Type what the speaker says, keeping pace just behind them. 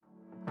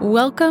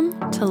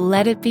Welcome to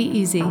Let It Be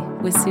Easy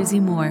with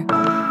Susie Moore.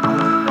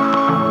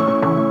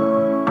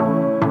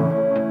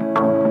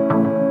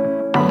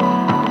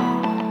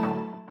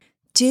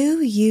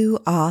 Do you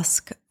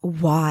ask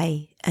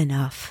why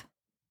enough?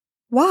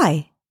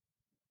 Why?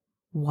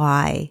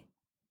 Why?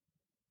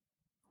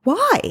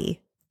 Why?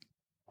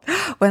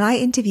 When I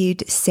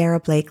interviewed Sarah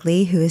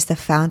Blakely, who is the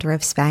founder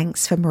of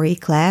Spanx, for Marie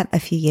Claire a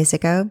few years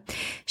ago,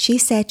 she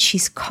said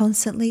she's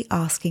constantly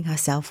asking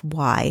herself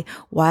why.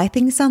 Why are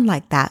things done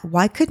like that?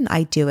 Why couldn't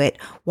I do it?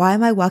 Why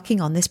am I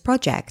working on this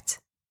project?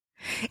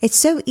 It's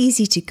so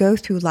easy to go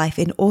through life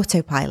in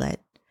autopilot,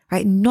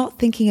 right? Not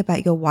thinking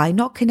about your why,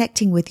 not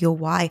connecting with your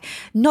why,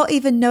 not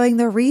even knowing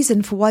the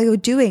reason for why you're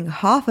doing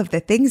half of the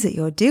things that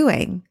you're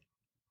doing.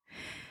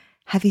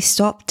 Have you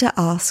stopped to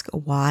ask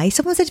why?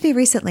 Someone said to me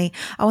recently,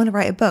 I want to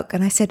write a book.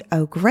 And I said,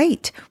 oh,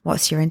 great.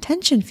 What's your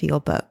intention for your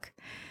book?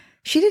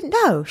 She didn't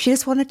know. She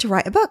just wanted to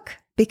write a book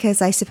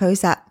because I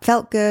suppose that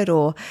felt good,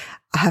 or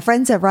her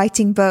friends are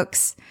writing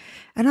books.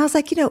 And I was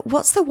like,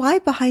 what's the why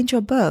behind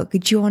your book?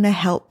 Do you want to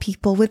help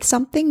people with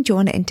something? Do you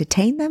want to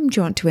entertain them? Do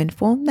you want to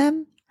inform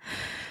them?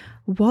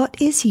 What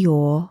is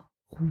your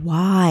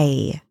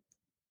why?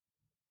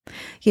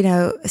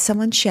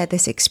 Someone shared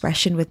this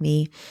expression with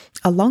me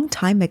a long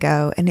time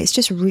ago, and it's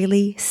just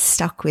really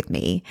stuck with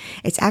me.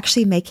 It's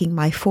actually making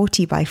my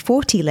 40 by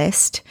 40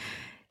 list.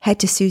 Head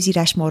to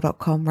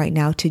susie-moore.com right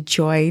now to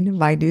join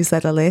my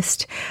newsletter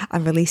list.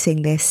 I'm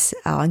releasing this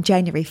on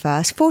January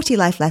 1st. 40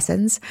 life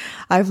lessons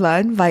I've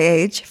learned by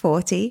age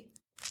 40.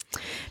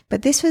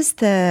 But this was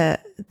the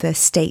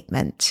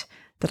statement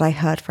that I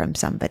heard from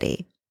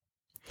somebody.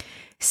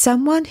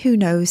 Someone who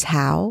knows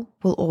how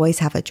will always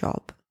have a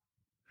job.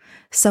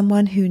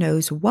 Someone who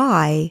knows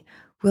why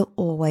will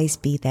always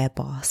be their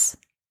boss.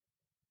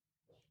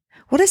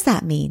 What does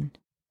that mean?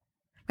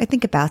 I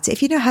think about it.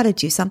 If you know how to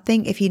do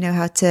something, if you know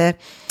how to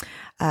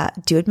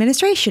do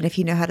administration, if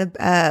you know how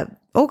to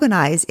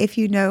organize, if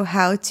you know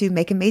how to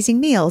make amazing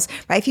meals,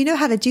 right? If you know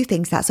how to do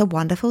things, that's a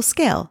wonderful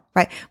skill,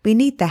 right? We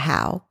need the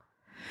how.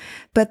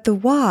 But the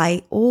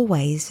why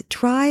always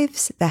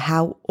drives the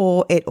how,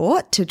 or it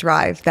ought to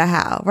drive the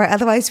how, right?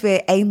 Otherwise,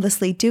 we're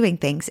aimlessly doing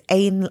things,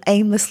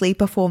 aimlessly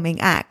performing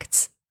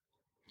acts.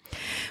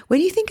 When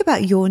you think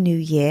about your new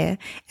year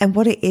and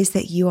what it is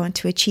that you want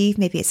to achieve,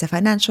 maybe it's a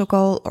financial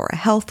goal or a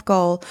health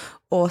goal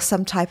or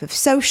some type of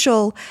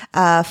social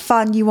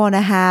fun you want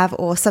to have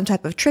or some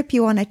type of trip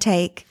you want to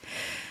take,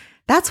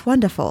 that's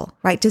wonderful,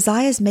 right?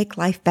 Desires make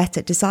life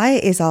better.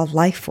 Desire is our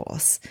life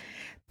force.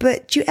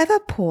 But do you ever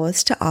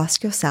pause to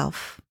ask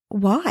yourself,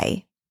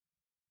 why?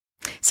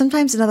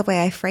 Sometimes another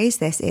way I phrase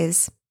this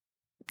is,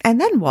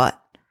 and then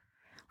what?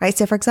 Right?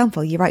 So for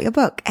example, you write your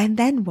book, and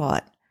then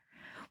what?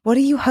 What are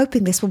you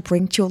hoping this will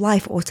bring to your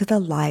life or to the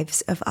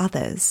lives of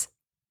others?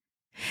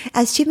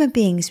 As human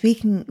beings, we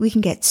can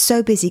get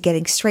so busy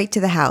getting straight to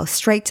the how,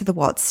 straight to the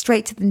what,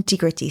 straight to the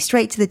nitty-gritty,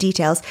 straight to the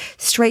details,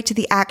 straight to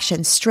the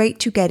action, straight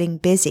to getting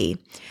busy.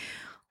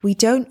 We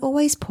don't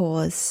always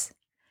pause,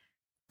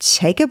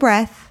 take a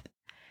breath,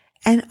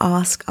 and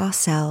ask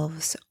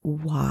ourselves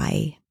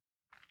why.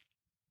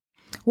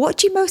 What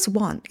do you most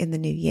want in the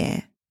new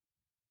year?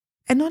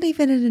 And not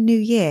even in a new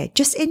year,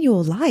 just in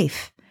your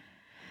life.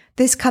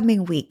 This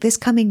coming week, this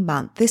coming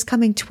month, this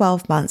coming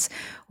 12 months,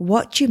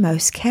 what do you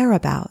most care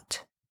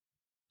about?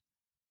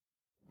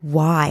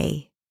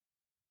 Why?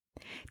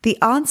 The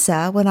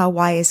answer, when our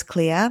why is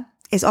clear,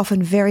 is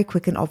often very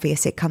quick and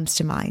obvious. It comes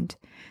to mind.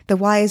 The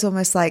why is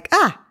almost like,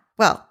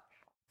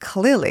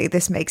 clearly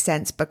this makes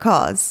sense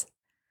because.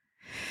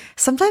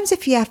 Sometimes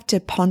if you have to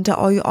ponder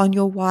on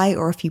your why,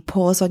 or if you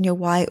pause on your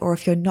why, or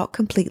if you're not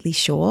completely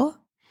sure,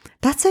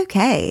 that's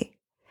okay.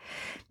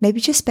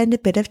 Maybe just spend a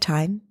bit of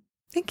time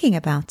thinking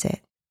about it.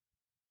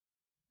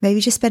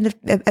 Maybe just spend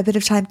a bit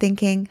of time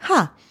thinking,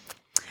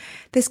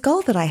 this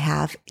goal that I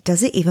have,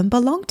 does it even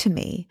belong to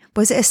me?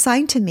 Was it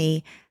assigned to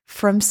me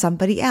from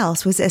somebody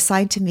else? Was it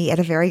assigned to me at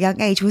a very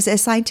young age? Was it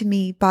assigned to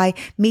me by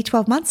me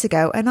 12 months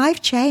ago? And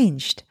I've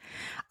changed.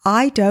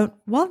 I don't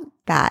want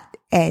that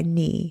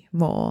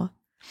anymore.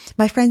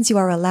 My friends, you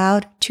are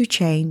allowed to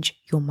change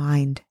your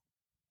mind.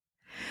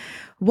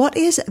 What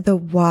is the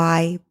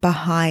why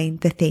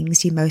behind the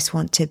things you most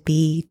want to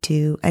be,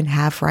 do, and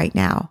have right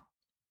now?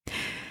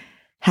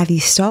 Have you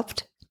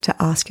stopped to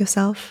ask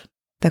yourself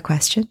the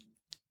question?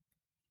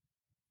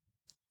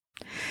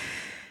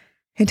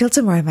 Until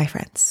tomorrow, my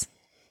friends,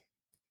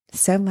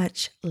 so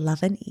much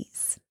love and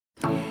ease.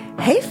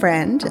 Hey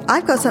friend,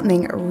 I've got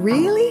something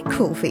really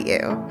cool for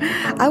you.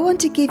 I want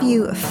to give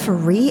you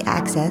free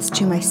access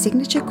to my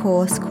signature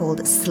course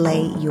called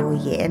Slay Your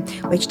Year,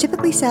 which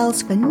typically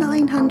sells for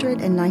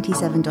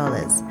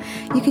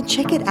 $997. You can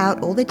check it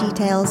out, all the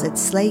details at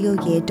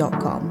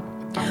slayyouryear.com.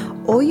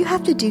 All you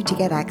have to do to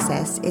get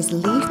access is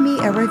leave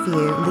a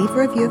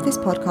review of this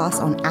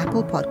podcast on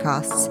Apple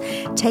Podcasts,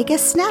 take a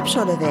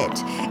snapshot of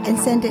it, and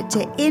send it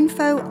to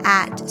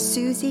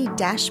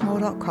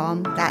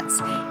info@susie-moore.com.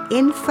 That's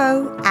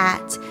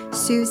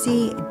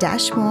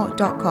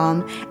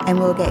info@susie-moore.com, and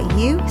we'll get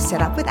you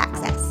set up with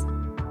access.